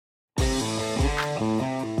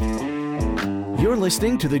You're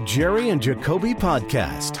listening to the Jerry and Jacoby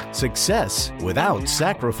Podcast, Success Without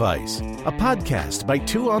Sacrifice, a podcast by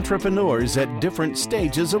two entrepreneurs at different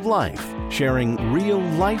stages of life, sharing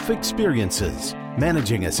real-life experiences,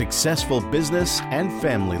 managing a successful business and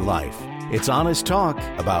family life. It's honest talk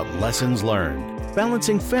about lessons learned,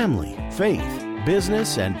 balancing family, faith,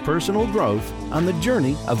 business, and personal growth on the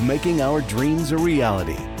journey of making our dreams a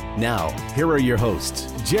reality. Now, here are your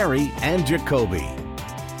hosts, Jerry and Jacoby.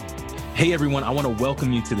 Hey everyone, I want to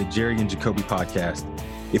welcome you to the Jerry and Jacoby podcast.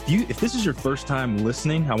 If this is your first time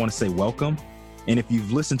listening, I want to say welcome. And if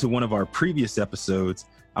you've listened to one of our previous episodes,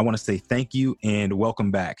 I want to say thank you and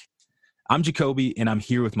welcome back. I'm Jacoby and I'm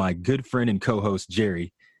here with my good friend and co-host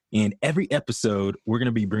Jerry. And every episode, we're going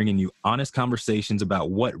to be bringing you honest conversations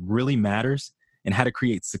about what really matters and how to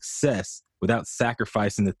create success without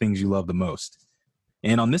sacrificing the things you love the most.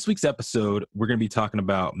 And on this week's episode, we're going to be talking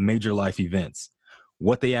about major life events,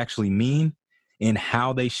 what they actually mean, and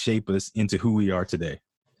how they shape us into who we are today.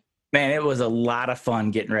 Man, it was a lot of fun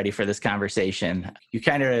getting ready for this conversation. You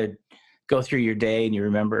kind of go through your day and you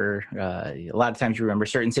remember, a lot of times you remember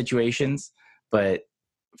certain situations, but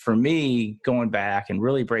for me, going back and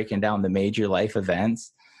really breaking down the major life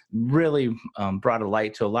events really brought a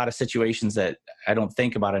light to a lot of situations that I don't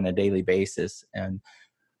think about on a daily basis. And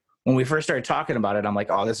when we first started talking about it, I'm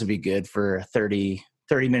like, oh, this would be good for a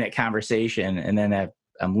 30-minute conversation. And then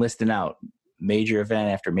I'm listing out major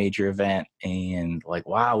event after major event and like,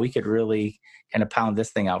 wow, we could really kind of pound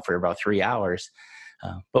this thing out for about 3 hours.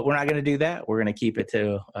 But we're not going to do that. We're going to keep it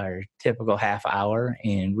to our typical half hour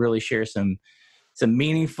and really share some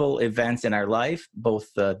meaningful events in our life,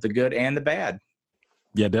 both the good and the bad.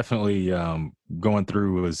 Yeah, definitely. Going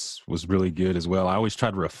through was really good as well. I always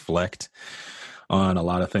try to reflect on a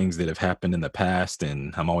lot of things that have happened in the past.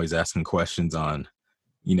 And I'm always asking questions on,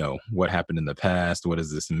 what happened in the past? What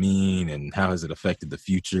does this mean? And how has it affected the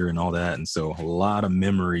future and all that? And so a lot of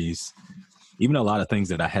memories, even a lot of things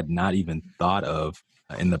that I had not even thought of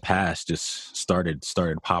in the past just started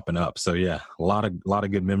popping up. So yeah, a lot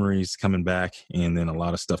of good memories coming back and then a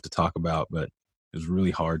lot of stuff to talk about, but it was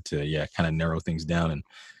really hard to, kind of narrow things down.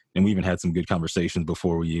 And we even had some good conversations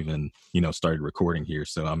before we even, started recording here.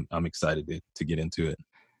 So I'm excited to get into it.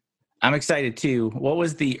 I'm excited too. What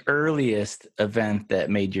was the earliest event that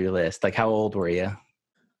made your list? Like, how old were you?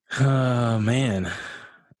 Man,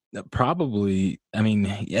 probably,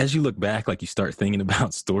 as you look back, like you start thinking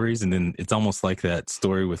about stories and then it's almost like that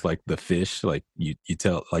story with like the fish, like you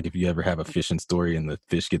tell, like if you ever have a fishing story and the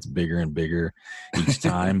fish gets bigger and bigger each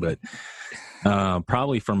time, but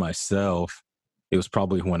probably for myself, it was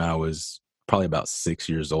probably when I was probably about 6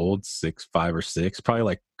 years old, 5 or 6, probably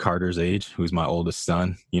like Carter's age, who's my oldest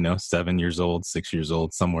son, 7 years old, 6 years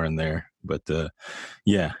old, somewhere in there. But it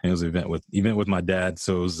was an event with my dad.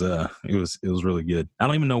 So it was really good. I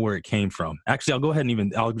don't even know where it came from. Actually,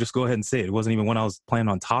 I'll just go ahead and say it. It wasn't even what I was planning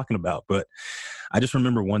on talking about, but I just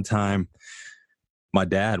remember one time my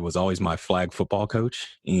dad was always my flag football coach.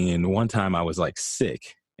 And one time I was like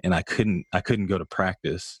sick and I couldn't go to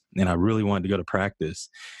practice and I really wanted to go to practice.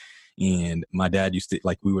 And my dad used to,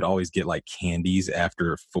 like, we would always get like candies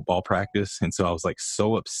after football practice. And so I was like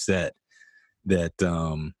so upset that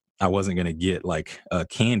I wasn't going to get like a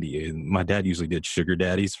candy. And my dad usually did sugar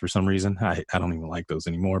daddies for some reason. I don't even like those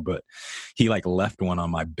anymore, but he like left one on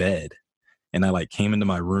my bed. And I like came into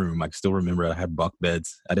my room. I still remember I had bunk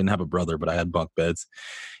beds. I didn't have a brother, but I had bunk beds.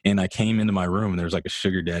 And I came into my room and there was like a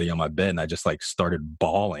sugar daddy on my bed. And I just like started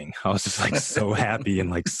bawling. I was just like so happy and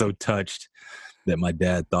like so touched that my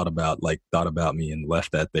dad thought about me and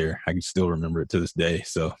left that there. I can still remember it to this day.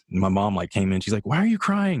 So my mom like came in, she's like, "Why are you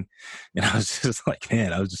crying?" And I was just like,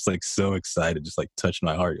 man, I was just like so excited, just like touched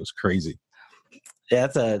my heart. It was crazy. Yeah,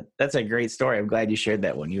 that's a great story. I'm glad you shared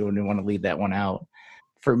that one. You wouldn't want to leave that one out.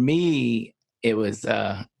 For me, it was,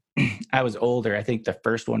 I was older. I think the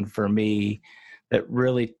first one for me that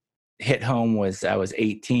really hit home was I was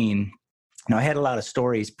 18. Now I had a lot of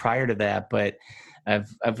stories prior to that, but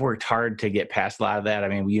I've worked hard to get past a lot of that.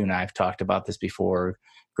 You and I have talked about this before,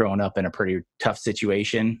 growing up in a pretty tough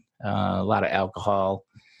situation, a lot of alcohol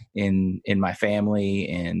in my family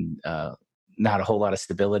and not a whole lot of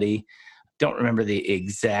stability. Don't remember the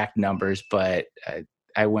exact numbers, but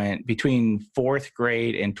I went between 4th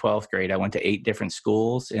grade and 12th grade. I went to 8 different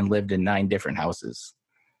schools and lived in 9 different houses.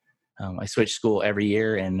 I switched school every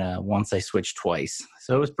year, and once I switched twice.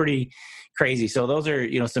 So it was pretty crazy. So those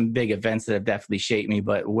are, some big events that have definitely shaped me,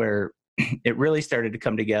 but where it really started to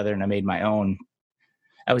come together and I made my own.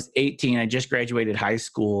 I was 18. I just graduated high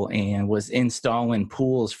school and was installing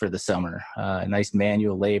pools for the summer, nice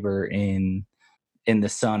manual labor in in the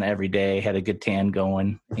sun every day, had a good tan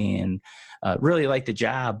going, and really liked the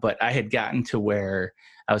job. But I had gotten to where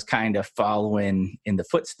I was kind of following in the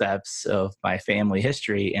footsteps of my family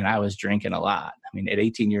history, and I was drinking a lot. I mean, at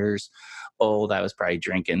 18 years old, I was probably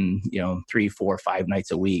drinking, 3, 4, 5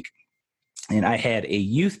 nights a week. And I had a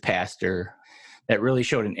youth pastor that really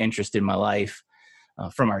showed an interest in my life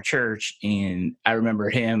from our church. And I remember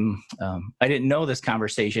him, I didn't know this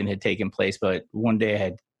conversation had taken place, but one day I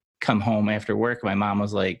had come home after work. My mom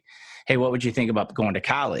was like, "Hey, what would you think about going to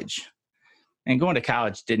college?" And going to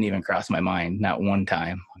college didn't even cross my mind, not one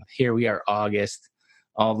time. Here we are, August.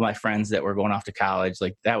 All of my friends that were going off to college,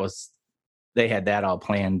 they had that all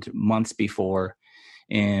planned months before.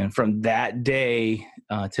 And from that day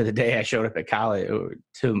to the day I showed up at college,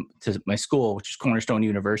 to my school, which is Cornerstone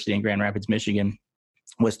University in Grand Rapids, Michigan,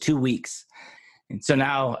 was 2 weeks. And so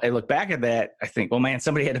now I look back at that, I think, well, man,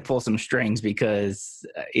 somebody had to pull some strings, because,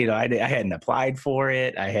 I hadn't applied for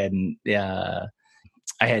it. I hadn't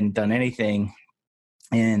done anything.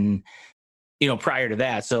 And, prior to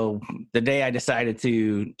that, so the day I decided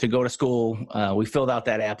to go to school, we filled out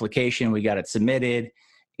that application, we got it submitted,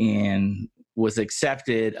 and was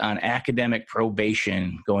accepted on academic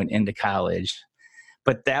probation going into college.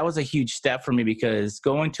 But that was a huge step for me, because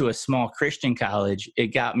going to a small Christian college, it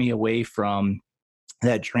got me away from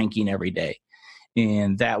that drinking every day.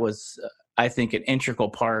 And that was, I think, an integral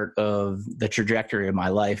part of the trajectory of my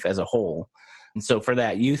life as a whole. And so for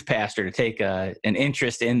that youth pastor to take an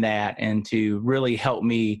interest in that and to really help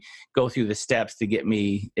me go through the steps to get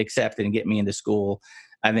me accepted and get me into school,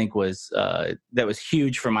 I think that was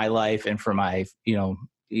huge for my life and for my,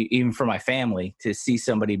 even for my family, to see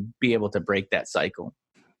somebody be able to break that cycle.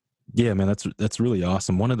 Yeah, man, that's really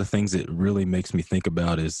awesome. One of the things that really makes me think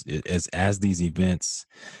about is as these events,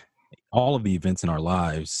 all of the events in our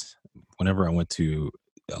lives, whenever I went to,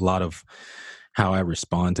 a lot of how I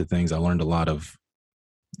respond to things, I learned a lot of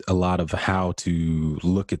how to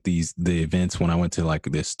look at the events. When I went to like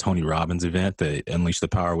this Tony Robbins event, that Unleash the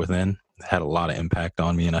Power Within, had a lot of impact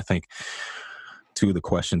on me. And I think two of the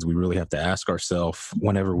questions we really have to ask ourselves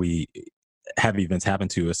whenever we have events happen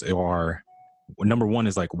to us are, number one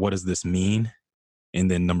is like, what does this mean? And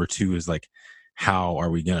then number two is like, how are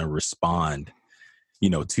we going to respond,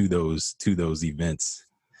 to those events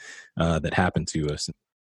that happen to us?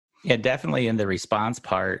 Yeah, definitely in the response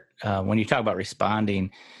part, when you talk about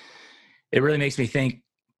responding, it really makes me think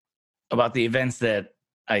about the events that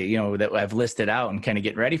that I've listed out, and kind of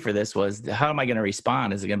getting ready for this was, how am I going to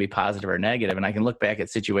respond? Is it going to be positive or negative? And I can look back at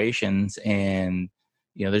situations, and,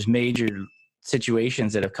 there's major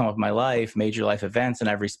situations that have come up in my life, major life events, and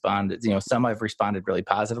I've responded, some I've responded really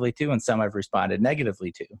positively to, and some I've responded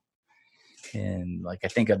negatively to. And like, I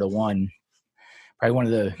think of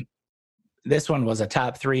this one was a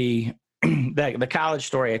top 3. The college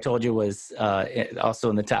story I told you was also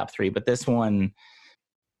in the top 3, but this one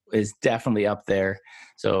is definitely up there.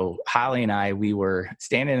 So Holly and I, we were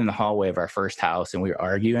standing in the hallway of our first house, and we were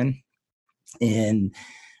arguing. And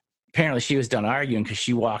apparently she was done arguing, because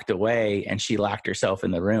she walked away and she locked herself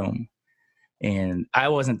in the room. And I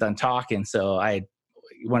wasn't done talking, so I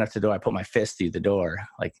went up to the door. I put my fist through the door,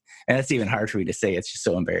 and that's even hard for me to say. It's just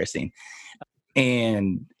so embarrassing.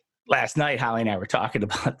 And last night, Holly and I were talking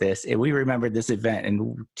about this, and we remembered this event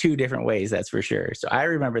in 2 different ways, that's for sure. So I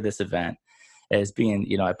remember this event as being,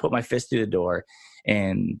 I put my fist through the door,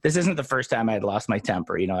 and this isn't the first time I had lost my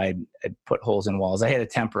temper. I'd put holes in walls. I had a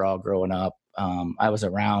temper all growing up. I was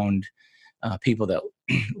around people that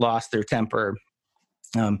lost their temper.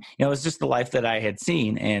 It was just the life that I had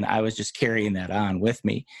seen, and I was just carrying that on with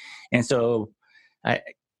me. And so I'd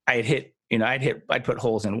put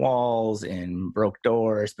holes in walls and broke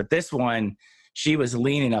doors, but this one, she was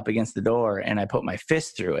leaning up against the door, and I put my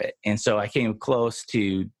fist through it. And so I came close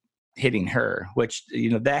to hitting her, which,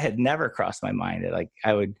 that had never crossed my mind. Like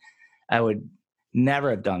I would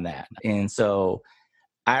never have done that. And so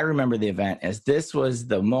I remember the event as this was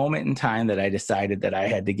the moment in time that I decided that I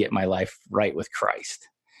had to get my life right with Christ.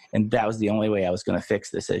 And that was the only way I was going to fix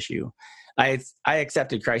this issue. I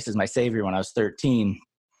accepted Christ as my Savior when I was 13.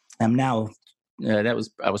 I'm now, I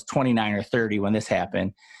was 29 or 30 when this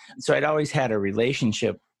happened. So I'd always had a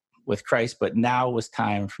relationship with Christ, but now was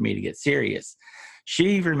time for me to get serious.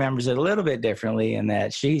 She remembers it a little bit differently, in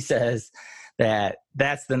that she says that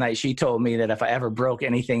that's the night she told me that if I ever broke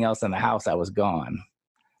anything else in the house, I was gone.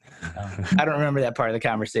 I don't remember that part of the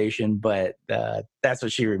conversation, but that's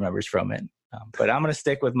what she remembers from it. But I'm going to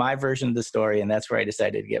stick with my version of the story, and that's where I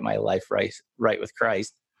decided to get my life right with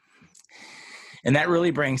Christ. And that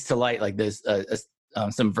really brings to light like this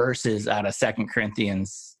some verses out of 2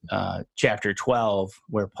 Corinthians chapter 12,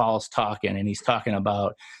 where Paul's talking, and he's talking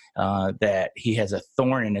about that he has a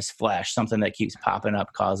thorn in his flesh, something that keeps popping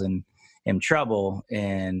up, causing him trouble.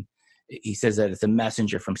 And he says that it's a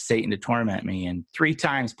messenger from Satan to torment me. And 3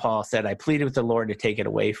 times Paul said, I pleaded with the Lord to take it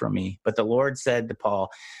away from me. But the Lord said to Paul,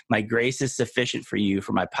 my grace is sufficient for you,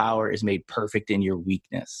 for my power is made perfect in your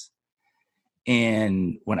weakness.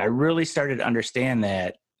 And when I really started to understand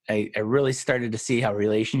that, I really started to see how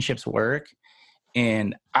relationships work.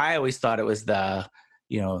 And I always thought it was the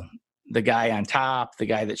guy on top, the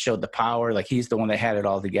guy that showed the power, like he's the one that had it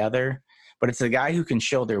all together. But it's the guy who can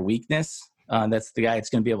show their weakness. That's the guy that's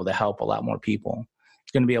going to be able to help a lot more people.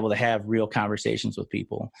 It's going to be able to have real conversations with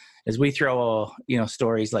people. As we throw,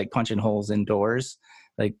 stories like punching holes in doors,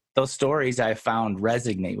 like those stories I found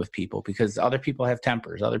resonate with people because other people have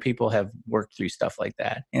tempers. Other people have worked through stuff like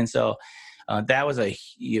that. And so that was a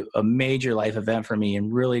major life event for me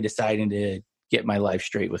and really deciding to get my life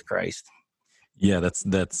straight with Christ. Yeah, that's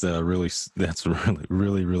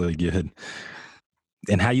really really good.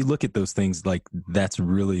 And how you look at those things, like that's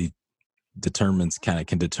really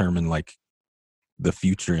can determine like the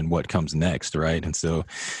future and what comes next, right? And so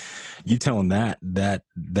you telling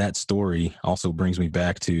that story also brings me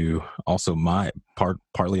back to also my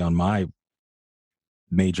partly on my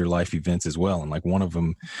major life events as well. And like one of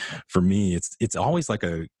them for me, it's always like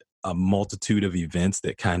a multitude of events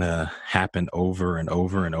that kind of happen over and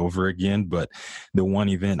over and over again. But the one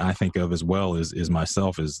event I think of as well is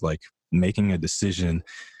myself is like making a decision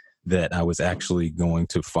that I was actually going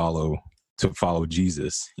to follow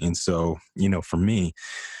Jesus. And so, for me,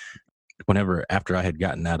 after I had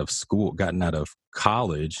gotten out of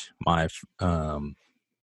college, I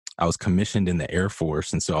was commissioned in the Air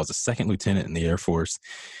Force. And so I was a second lieutenant in the Air Force.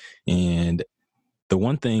 And the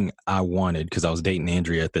one thing I wanted, because I was dating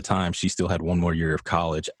Andrea at the time, she still had one more year of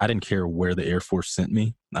college. I didn't care where the Air Force sent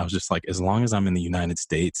me. I was just like, as long as I'm in the United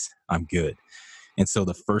States, I'm good. And so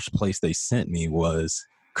the first place they sent me was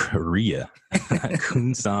Korea,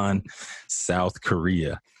 Kunsan, South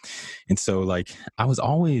Korea. And so like, I was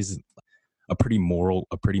always a pretty moral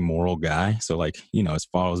guy. So like, as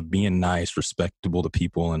far as being nice, respectable to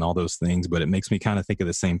people and all those things, but it makes me kind of think of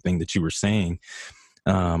the same thing that you were saying.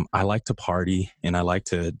 I like to party and I like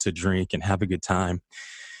to drink and have a good time.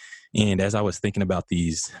 And as I was thinking about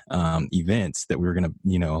these events that we were going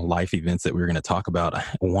to, life events that we were going to talk about,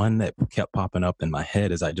 one that kept popping up in my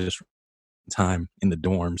head as I just time in the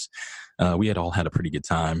dorms. We had all had a pretty good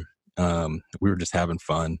time. We were just having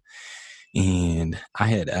fun. And I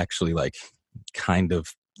had actually like kind of,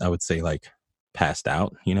 I would say like passed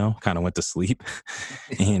out, kind of went to sleep.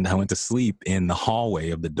 And I went to sleep in the hallway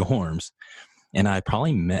of the dorms. And I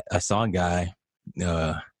saw a guy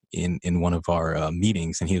in one of our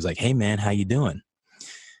meetings, and he was like, hey man, how you doing?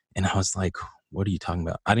 And I was like, what are you talking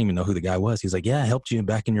about? I didn't even know who the guy was. He's like, yeah, I helped you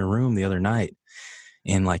back in your room the other night.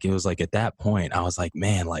 And like, it was like at that point, I was like,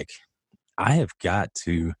 man, like I have got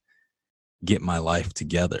to get my life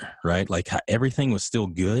together, right? Like everything was still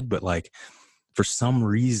good, but like for some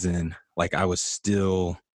reason, like I was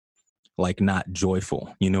still like not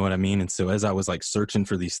joyful, you know what I mean? And so as I was like searching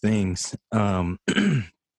for these things,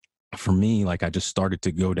 for me, like I just started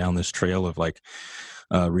to go down this trail of like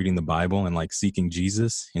reading the Bible and like seeking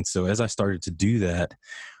Jesus. And so as I started to do that,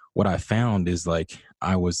 what I found is like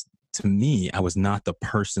I was not the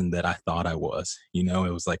person that I thought I was. It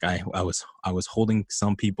was like I was holding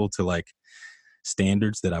some people to like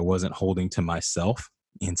standards that I wasn't holding to myself.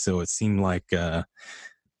 And so it seemed like it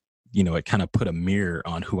kind of put a mirror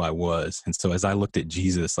on who I was. And so as I looked at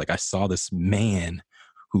Jesus, like I saw this man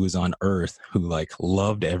who was on earth who like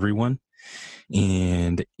loved everyone.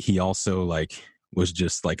 And he also like was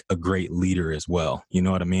just like a great leader as well. You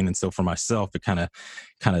know what I mean? And so for myself, it kind of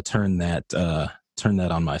turned that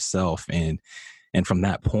on myself. And from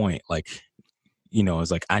that point, like, it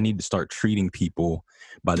was like, I need to start treating people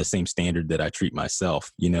by the same standard that I treat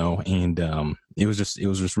myself, and it was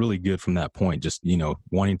just really good from that point, just,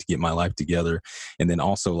 wanting to get my life together, and then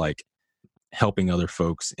also like helping other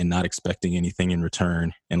folks and not expecting anything in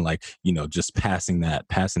return, and like, just passing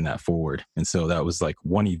that forward. And so that was like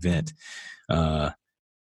one event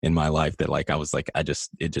in my life that like, I was like,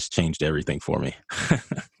 it just changed everything for me.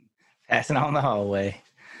 Passing on the hallway.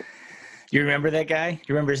 You remember that guy? Do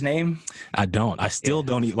you remember his name? I don't. I still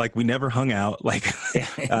don't. Like, we never hung out. Like,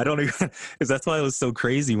 I don't even, because that's why it was so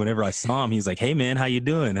crazy. Whenever I saw him, he's like, hey man, how you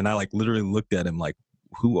doing? And I like literally looked at him like,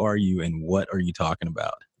 who are you and what are you talking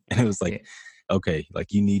about? And it was like, okay,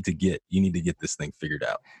 like you need to get this thing figured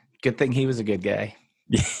out. Good thing he was a good guy.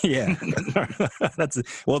 Yeah. that's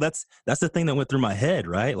the thing that went through my head,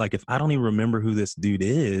 right? Like, if I don't even remember who this dude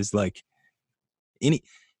is, like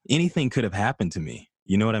anything could have happened to me.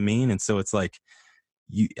 You know what I mean? And so it's like,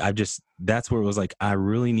 that's where it was like, I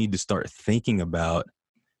really need to start thinking about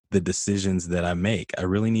the decisions that I make. I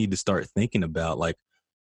really need to start thinking about, like,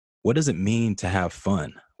 what does it mean to have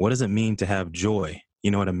fun? What does it mean to have joy?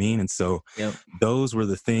 You know what I mean? And so those were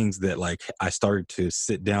the things that, like, I started to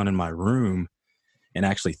sit down in my room and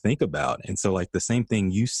actually think about. And so, like, the same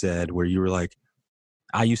thing you said, where you were like,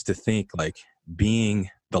 I used to think like being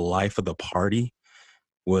the life of the party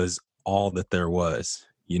was all that there was,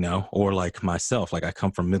 you know, or like myself, like I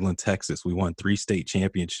come from Midland, Texas. We won 3 state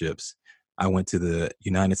championships. I went to the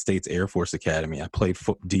United States Air Force Academy. I played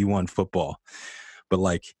D1 football, but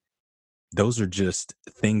like, those are just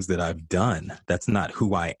things that I've done. That's not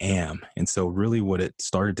who I am. And so really what it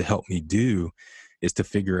started to help me do is to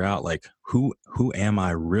figure out, like, who am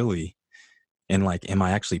I really? And like, am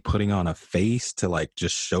I actually putting on a face to like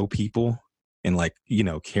just show people? And like, you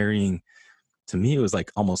know, carrying, to me, it was like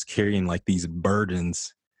almost carrying like these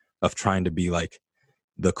burdens of trying to be like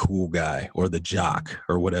the cool guy or the jock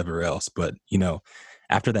or whatever else. But, you know,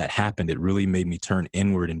 after that happened, it really made me turn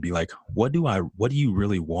inward and be like, what do you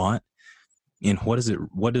really want? And what is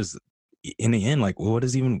in the end, like, what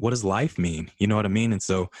does life mean? You know what I mean? And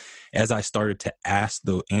so as I started to ask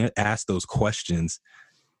those questions,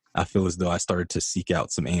 I feel as though I started to seek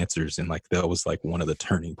out some answers. And like, that was like one of the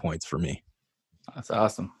turning points for me. That's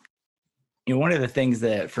awesome. You know, one of the things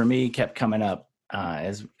that for me kept coming up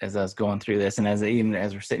as I was going through this, and as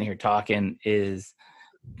we're sitting here talking, is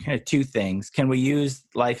kind of 2 things. Can we use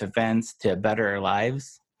life events to better our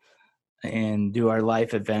lives? And do our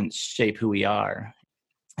life events shape who we are?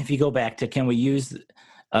 If you go back to, can we use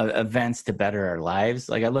events to better our lives?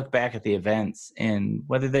 Like, I look back at the events, and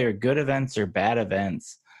whether they're good events or bad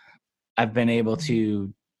events, I've been able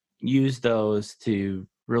to use those to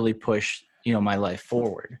really push, you know, my life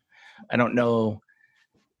forward. I don't know,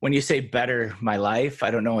 when you say better my life,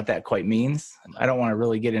 I don't know what that quite means. I don't want to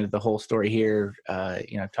really get into the whole story here.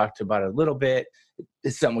 You know, I've talked about it a little bit.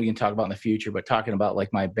 It's something we can talk about in the future, but talking about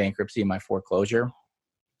like my bankruptcy and my foreclosure,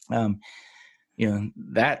 you know,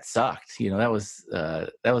 that sucked. You know, that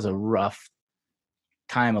was a rough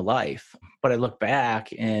time of life. But I look back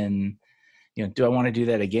and, you know, do I want to do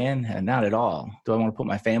that again? Not at all. Do I want to put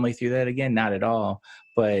my family through that again? Not at all.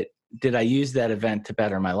 But did I use that event to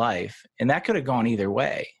better my life? And that could have gone either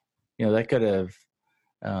way. You know, that could have,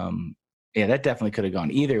 that definitely could have gone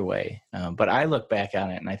either way. But I look back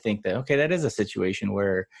on it and I think that, okay, that is a situation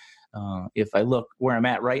where if I look where I'm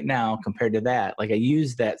at right now compared to that, like, I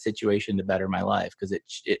used that situation to better my life, because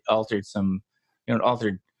it altered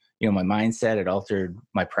my mindset. It altered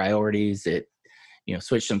my priorities. It, you know,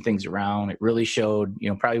 switched some things around. It really showed, you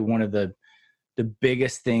know, probably one of the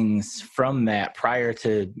biggest things from that prior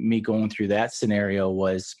to me going through that scenario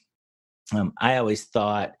was I always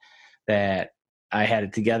thought that I had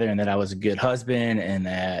it together and that I was a good husband, and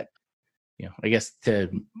that, you know, I guess to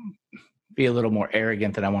be a little more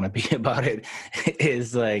arrogant than I want to be about it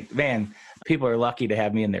is like, man, people are lucky to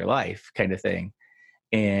have me in their life, kind of thing.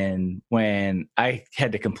 And when I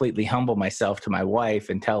had to completely humble myself to my wife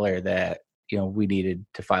and tell her that, you know, we needed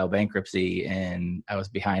to file bankruptcy and I was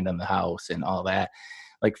behind on the house and all that,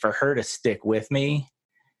 like, for her to stick with me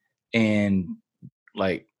and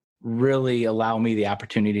like really allow me the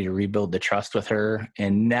opportunity to rebuild the trust with her,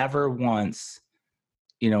 and never once,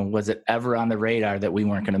 you know, was it ever on the radar that we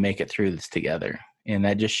weren't going to make it through this together. And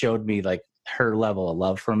that just showed me like her level of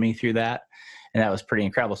love for me through that. And that was pretty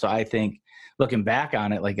incredible. So I think looking back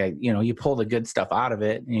on it, like, you pull the good stuff out of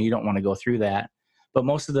it and you don't want to go through that. But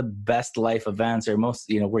most of the best life events, or most,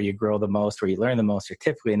 you know, where you grow the most, where you learn the most, are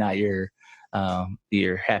typically not your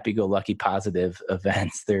happy-go-lucky positive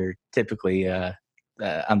events. They're typically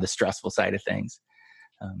on the stressful side of things.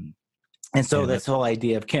 And so this whole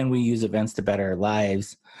idea of, can we use events to better our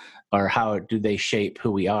lives, or how do they shape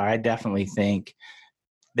who we are? I definitely think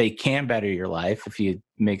they can better your life if you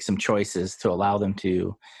make some choices to allow them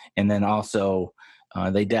to. And then also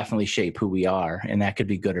they definitely shape who we are, and that could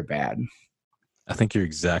be good or bad. I think you're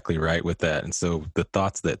exactly right with that. And so the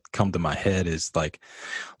thoughts that come to my head is like,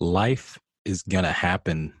 life is going to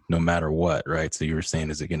happen no matter what, right? So you were saying,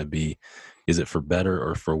 is it for better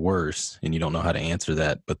or for worse? And you don't know how to answer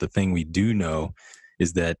that. But the thing we do know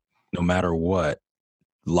is that no matter what,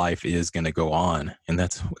 life is going to go on. And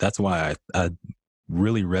that's why I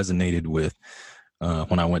really resonated with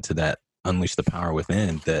when I went to that Unleash the Power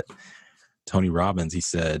Within, that Tony Robbins, he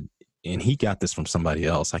said, and he got this from somebody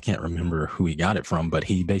else, I can't remember who he got it from, but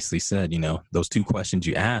he basically said, you know, those 2 questions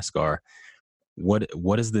you ask are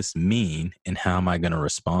what does this mean and how am I going to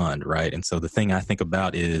respond? Right. And so the thing I think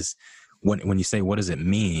about is when you say, what does it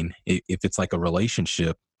mean? If it's like a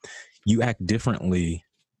relationship, you act differently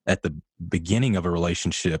at the beginning of a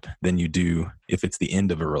relationship than you do if it's the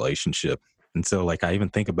end of a relationship. And so like, I even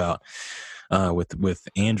think about, with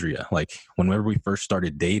Andrea, like whenever we first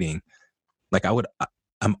started dating, like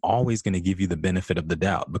I'm always going to give you the benefit of the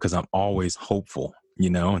doubt because I'm always hopeful,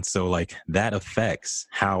 and so like that affects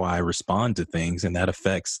how I respond to things, and that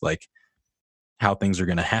affects like how things are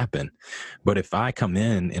going to happen. But if I come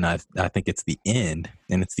in and I think it's the end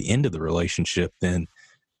and it's the end of the relationship, then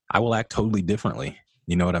I will act totally differently.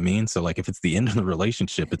 You know what I mean? So like if it's the end of the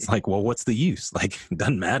relationship, it's like, well, what's the use? Like, it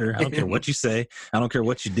doesn't matter. I don't care what you say. I don't care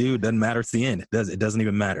what you do. It doesn't matter. It's the end. It doesn't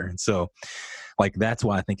even matter. And so like, that's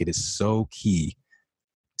why I think it is so key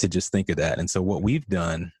to just think of that. And so what we've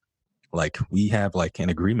done, like we have like an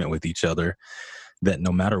agreement with each other that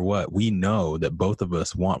no matter what, we know that both of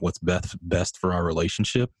us want what's best for our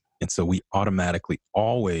relationship. And so we automatically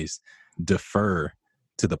always defer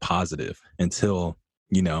to the positive until,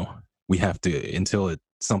 we have to, until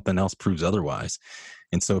something else proves otherwise.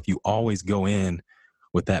 And so if you always go in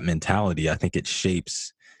with that mentality, I think it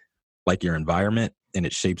shapes like your environment and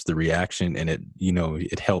it shapes the reaction, and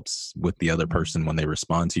it helps with the other person when they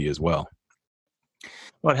respond to you as well.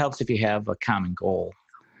 Well, it helps if you have a common goal.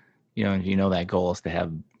 That goal is to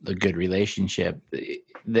have a good relationship.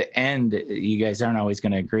 The end, you guys aren't always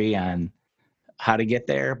going to agree on how to get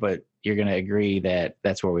there, but you're going to agree that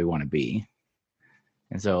that's where we want to be.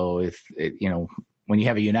 And so when you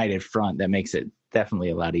have a united front, that makes it definitely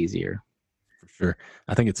a lot easier. For sure.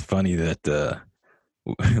 I think it's funny that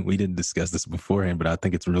we didn't discuss this beforehand, but I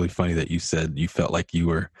think it's really funny that you said you felt like you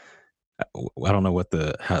were, I don't know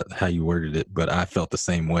how you worded it, but I felt the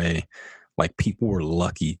same way. Like people were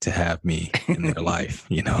lucky to have me in their life.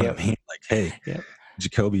 You know what I mean? Like, hey,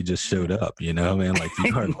 Jacoby just showed up, man, like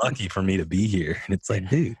you are lucky for me to be here. And it's like,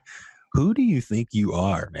 dude, who do you think you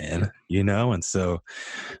are, man? And so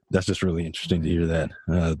that's just really interesting to hear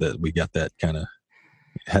that we got that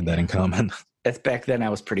had that in common. That's back then I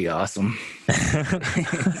was pretty awesome.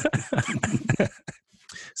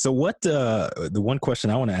 So the one question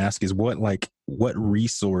I want to ask is what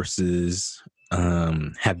resources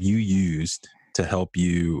have you used to help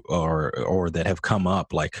you or that have come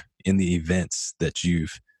up like in the events that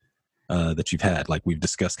you've had? Like we've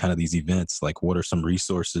discussed kind of these events, like what are some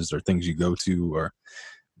resources or things you go to or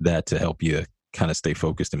that to help you kind of stay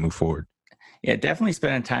focused and move forward? Yeah, definitely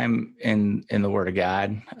spending time in the Word of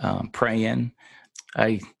God, praying.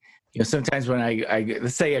 Sometimes when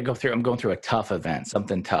let's say I'm going through a tough event,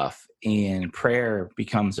 something tough, and prayer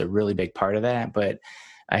becomes a really big part of that. But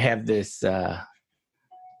I have this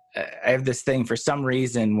thing for some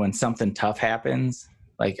reason when something tough happens,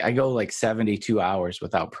 like I go like 72 hours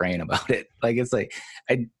without praying about it. Like it's like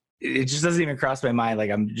it just doesn't even cross my mind.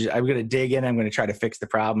 Like I'm going to dig in. I'm going to try to fix the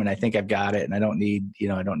problem, and I think I've got it, and I don't need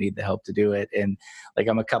the help to do it. And like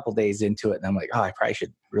I'm a couple days into it, and I'm like, oh, I probably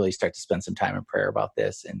should really start to spend some time in prayer about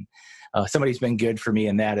this. And somebody's been good for me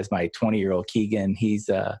in that is my 20-year-old Keegan.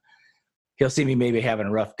 He'll see me maybe having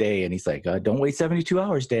a rough day, and he's like, don't wait 72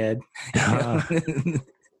 hours, Dad.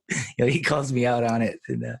 He calls me out on it,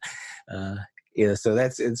 and so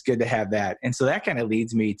it's good to have that. And so that kind of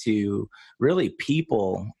leads me to really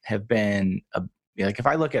people have been, like if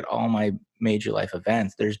I look at all my major life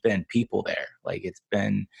events, there's been people there. Like it's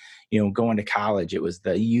been, going to college, it was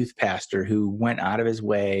the youth pastor who went out of his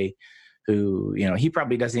way, who, he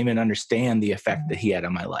probably doesn't even understand the effect that he had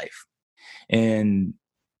on my life. And,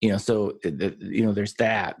 so, there's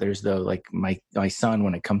that, there's like my son,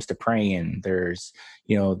 when it comes to praying, there's,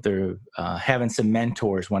 they're having some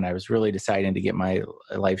mentors when I was really deciding to get my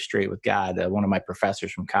life straight with God. One of my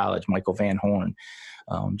professors from college, Michael Van Horn,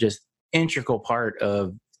 just integral part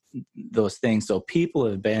of those things. So people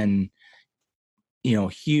have been,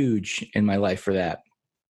 huge in my life for that.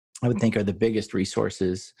 I would think are the biggest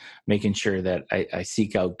resources, making sure that I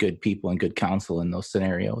seek out good people and good counsel in those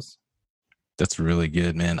scenarios. That's really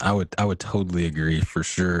good, man. I would totally agree for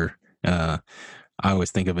sure. I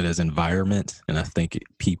always think of it as environment, and I think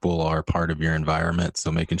people are part of your environment.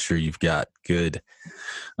 So making sure you've got good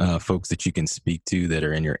folks that you can speak to that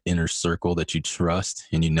are in your inner circle that you trust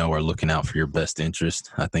and are looking out for your best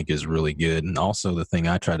interest, I think is really good. And also the thing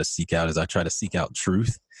I try to seek out is I try to seek out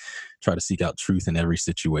truth in every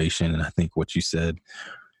situation. And I think what you said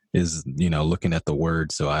is, looking at the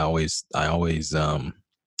word. So I always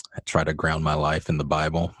try to ground my life in the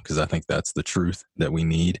Bible, because I think that's the truth that we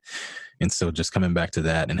need. And so just coming back to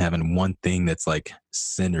that and having one thing that's like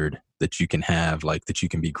centered that you can have, like that you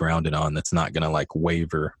can be grounded on, that's not going to like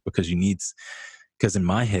waver, because in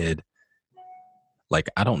my head, like,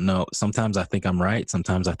 I don't know. Sometimes I think I'm right.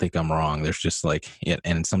 Sometimes I think I'm wrong. There's just like it.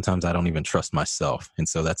 And sometimes I don't even trust myself. And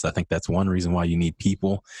so I think that's one reason why you need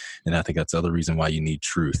people. And I think that's the other reason why you need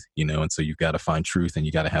truth, And so you've got to find truth, and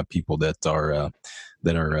you got to have people that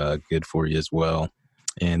are good for you as well.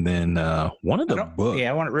 And then one of the books.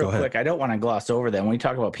 Yeah, I want it real quick. I don't want to gloss over that. When we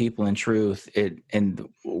talk about people and truth, and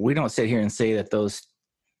we don't sit here and say that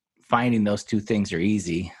finding those two things are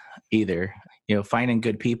easy either. Finding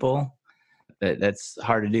good people, that's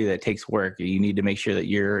hard to do. That takes work. You need to make sure that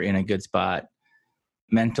you're in a good spot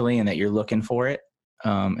mentally and that you're looking for it.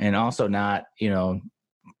 And also not,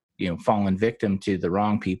 falling victim to the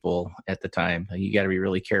wrong people at the time. You got to be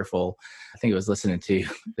really careful. I think I was listening to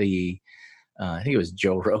I think it was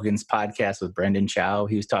Joe Rogan's podcast with Brendan Chow.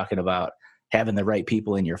 He was talking about having the right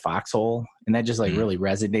people in your foxhole. And that just really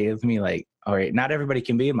resonated with me. Like, all right, not everybody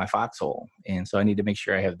can be in my foxhole. And so I need to make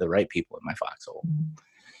sure I have the right people in my foxhole.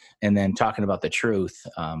 And then talking about the truth,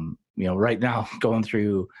 right now going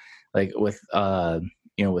through like with the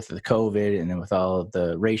COVID and then with all of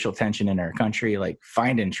the racial tension in our country, like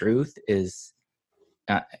finding truth is,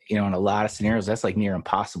 in a lot of scenarios, that's like near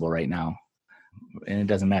impossible right now. And it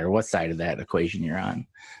doesn't matter what side of that equation you're on.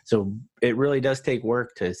 So it really does take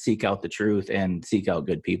work to seek out the truth and seek out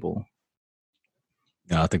good people.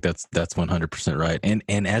 No, I think that's 100% right.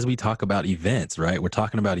 And as we talk about events, right, we're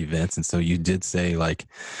talking about events. And so you did say, like,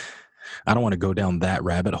 I don't want to go down that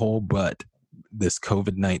rabbit hole, but this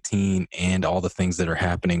COVID-19 and all the things that are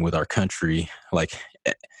happening with our country, like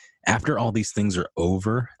after all these things are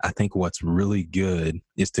over, I think what's really good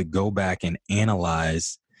is to go back and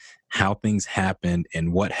analyze how things happened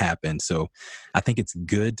and what happened. So I think it's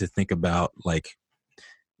good to think about, like,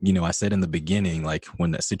 I said in the beginning, like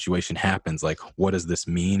when a situation happens, like, what does this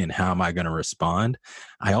mean and how am I going to respond?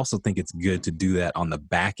 I also think it's good to do that on the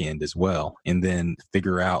back end as well. And then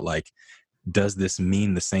figure out, like, does this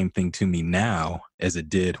mean the same thing to me now as it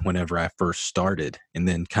did whenever I first started? And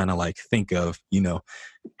then kind of like think of,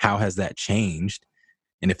 how has that changed?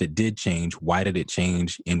 And if it did change, why did it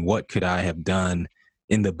change? And what could I have done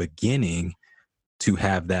in the beginning to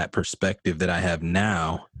have that perspective that I have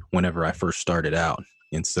now whenever I first started out?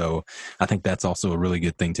 And so I think that's also a really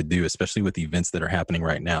good thing to do, especially with the events that are happening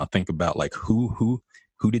right now. Think about, like, who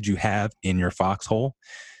did you have in your foxhole,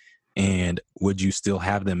 and would you still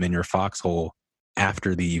have them in your foxhole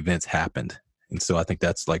after the events happened? And so I think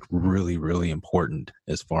that's like really, really important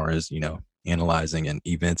as far as, analyzing and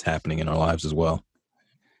events happening in our lives as well.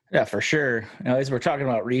 Yeah, for sure. As we're talking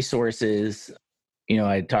about resources,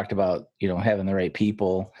 I talked about, having the right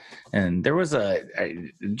people, and there was I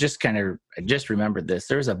just remembered this.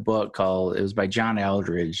 There was a book it was by John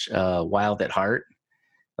Eldridge, Wild at Heart.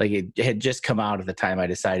 Like, it had just come out at the time I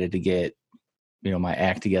decided to get, my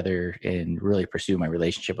act together and really pursue my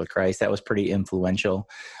relationship with Christ. That was pretty influential.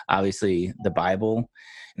 Obviously the Bible.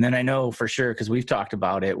 And then I know for sure, because we've talked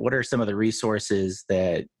about it, what are some of the resources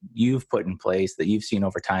that you've put in place that you've seen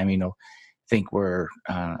over time? Think we're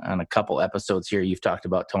on a couple episodes here. You've talked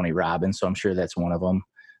about Tony Robbins, so I'm sure that's one of them.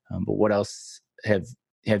 But what else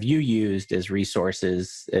have you used as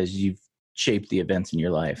resources as you've shaped the events in your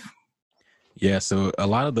life? Yeah, so a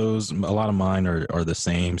lot of mine are the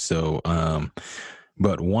same. So,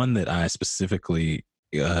 but one that I specifically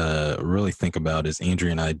really think about is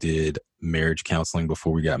Andrea and I did marriage counseling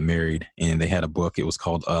before we got married, and they had a book. It was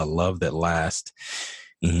called Love That Lasts,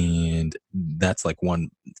 and that's like one,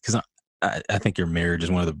 because I think your marriage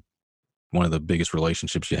is one of the biggest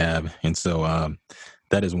relationships you have. And so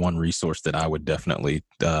that is one resource that I would definitely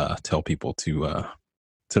tell people to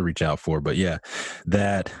reach out for. But yeah,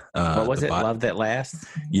 that what was it? Love That Lasts?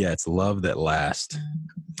 Yeah, it's Love That Lasts.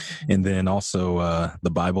 And then also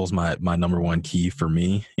the Bible's my number one key for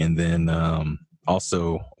me. And then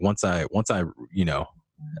also once I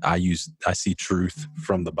see truth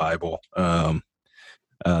from the Bible,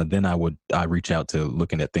 then I reach out to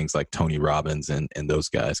looking at things like Tony Robbins and those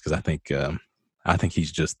guys, because I think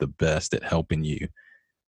he's just the best at helping you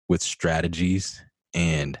with strategies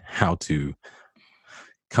and how to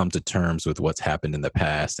come to terms with what's happened in the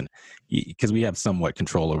past. And because we have somewhat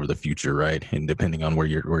control over the future, right? And depending on where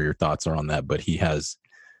your thoughts are on that, but he has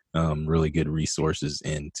really good resources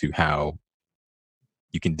into how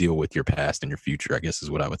you can deal with your past and your future, I guess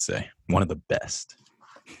is what I would say. One of the best.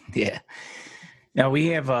 Yeah. Now we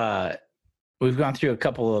have, we've gone through a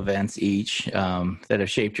couple of events each that have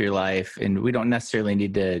shaped your life, and we don't necessarily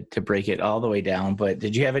need to break it all the way down, but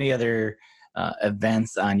did you have any other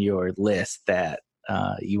events on your list that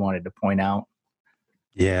you wanted to point out?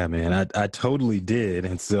 Yeah, man, I totally did.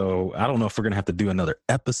 And so I don't know if we're going to have to do another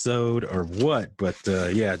episode or what, but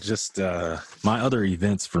yeah, just my other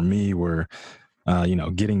events for me were,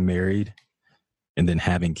 getting married and then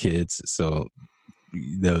having kids. So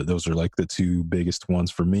those are like the two biggest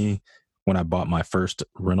ones for me. When I bought my first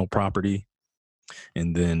rental property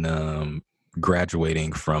and then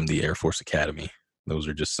graduating from the Air Force Academy. Those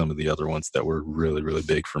are just some of the other ones that were really, really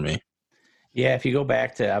big for me. Yeah, if you go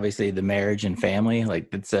back to obviously the marriage and family,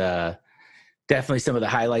 like it's definitely some of the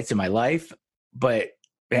highlights in my life. But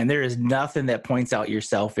man, there is nothing that points out your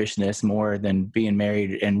selfishness more than being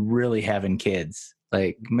married and really having kids.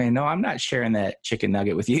 Like, man, no, I'm not sharing that chicken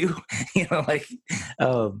nugget with you.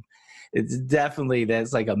 It's definitely,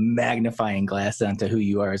 that's like a magnifying glass onto who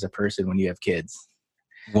you are as a person when you have kids.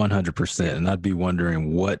 100%. And I'd be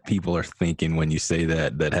wondering what people are thinking when you say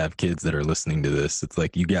that have kids that are listening to this. It's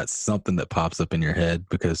like you got something that pops up in your head,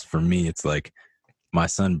 because for me, it's like my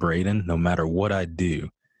son Braden, no matter what I do,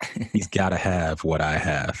 he's got to have what I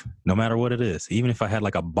have, no matter what it is. Even if I had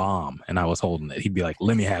like a bomb and I was holding it, he'd be like,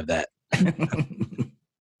 let me have that.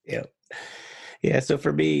 Yeah. Yeah. So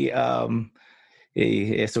for me,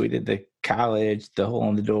 so we did the college, the hole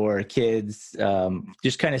in the door, kids,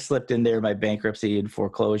 just kind of slipped in there. My bankruptcy and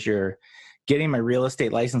foreclosure, getting my real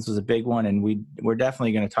estate license was a big one. And we're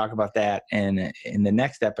definitely going to talk about that in the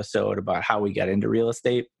next episode about how we got into real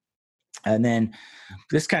estate. And then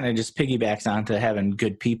this kind of just piggybacks onto having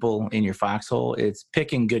good people in your foxhole. It's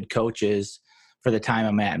picking good coaches for the time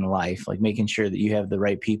I'm at in life, like making sure that you have the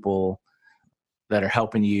right people that are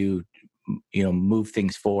helping you, move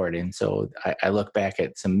things forward. And so I look back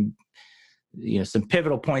at some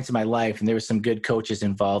pivotal points in my life, and there were some good coaches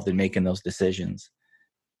involved in making those decisions.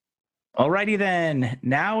 Alrighty then,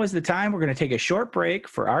 now is the time we're going to take a short break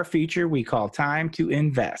for our feature we call Time to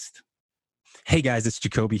Invest. Hey guys, it's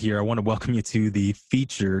Jacoby here. I want to welcome you to the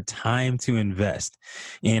feature Time to Invest.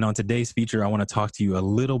 And on today's feature, I want to talk to you a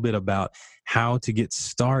little bit about how to get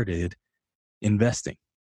started investing.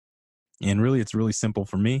 And really, it's really simple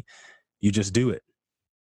for me. You just do it.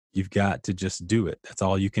 You've got to just do it. That's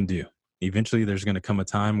all you can do. Eventually, there's going to come a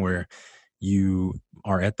time where you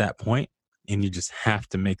are at that point and you just have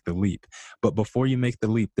to make the leap. But before you make the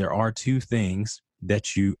leap, there are two things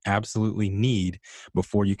that you absolutely need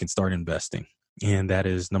before you can start investing. And that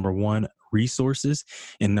is, number one, resources,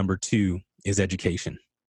 and number two is education,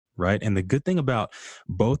 right? And the good thing about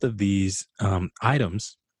both of these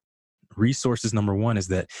items, resources, number one, is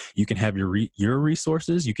that you can have your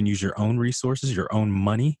resources. You can use your own resources, your own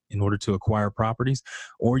money in order to acquire properties,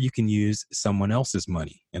 or you can use someone else's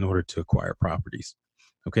money in order to acquire properties.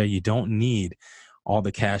 Okay. You don't need all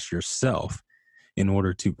the cash yourself in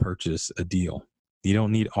order to purchase a deal. You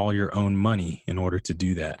don't need all your own money in order to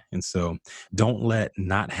do that. And so don't let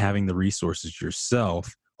not having the resources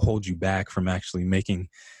yourself hold you back from actually making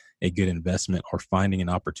a good investment or finding an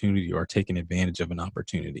opportunity or taking advantage of an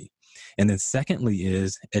opportunity. And then secondly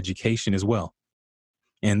is education as well.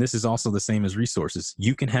 And this is also the same as resources.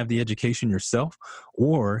 You can have the education yourself,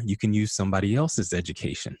 or you can use somebody else's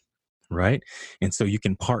education, right? And so you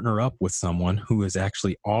can partner up with someone who is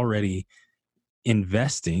actually already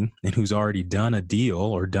investing and who's already done a deal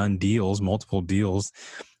or done deals, multiple deals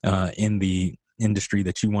in the industry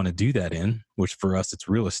that you want to do that in, which for us, it's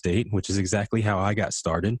real estate, which is exactly how I got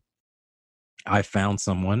started. I found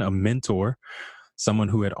someone, a mentor, someone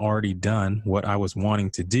who had already done what I was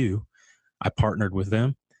wanting to do. I partnered with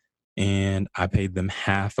them and I paid them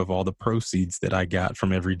half of all the proceeds that I got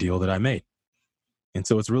from every deal that I made. And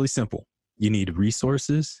so it's really simple. You need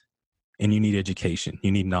resources and you need education.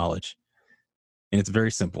 You need knowledge. And it's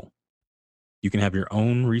very simple. You can have your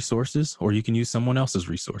own resources or you can use someone else's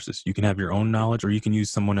resources. You can have your own knowledge or you can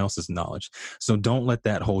use someone else's knowledge. So don't let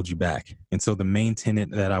that hold you back. And so the main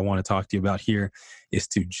tenet that I want to talk to you about here is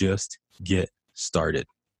to just get started.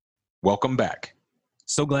 Welcome back.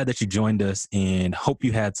 So glad that you joined us and hope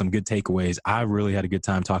you had some good takeaways. I really had a good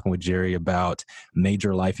time talking with Jerry about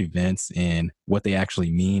major life events and what they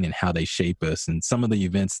actually mean and how they shape us. And some of the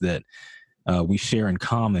events that we share in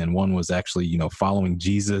common, one was actually, following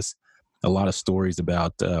Jesus. A lot of stories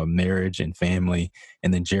about marriage and family.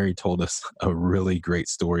 And then Jerry told us a really great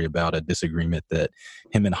story about a disagreement that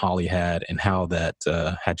him and Holly had and how that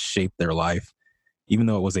had shaped their life, even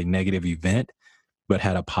though it was a negative event, but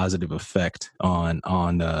had a positive effect on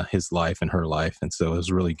his life and her life. And so it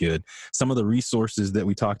was really good. Some of the resources that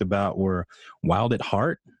we talked about were Wild at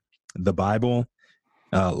Heart, the Bible,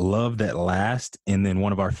 love that last. And then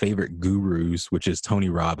one of our favorite gurus, which is Tony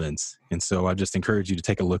Robbins. And so I just encourage you to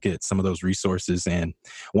take a look at some of those resources. And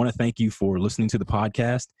I want to thank you for listening to the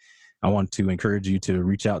podcast. I want to encourage you to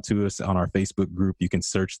reach out to us on our Facebook group. You can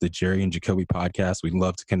search the Jerry and Jacoby podcast. We'd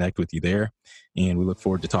love to connect with you there. And we look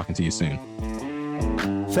forward to talking to you soon.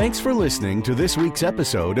 Thanks for listening to this week's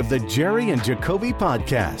episode of the Jerry and Jacoby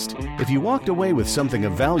podcast. If you walked away with something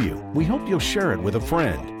of value, we hope you'll share it with a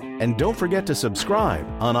friend. And don't forget to subscribe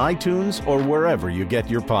on iTunes or wherever you get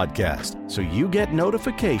your podcast so you get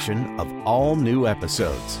notification of all new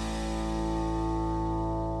episodes.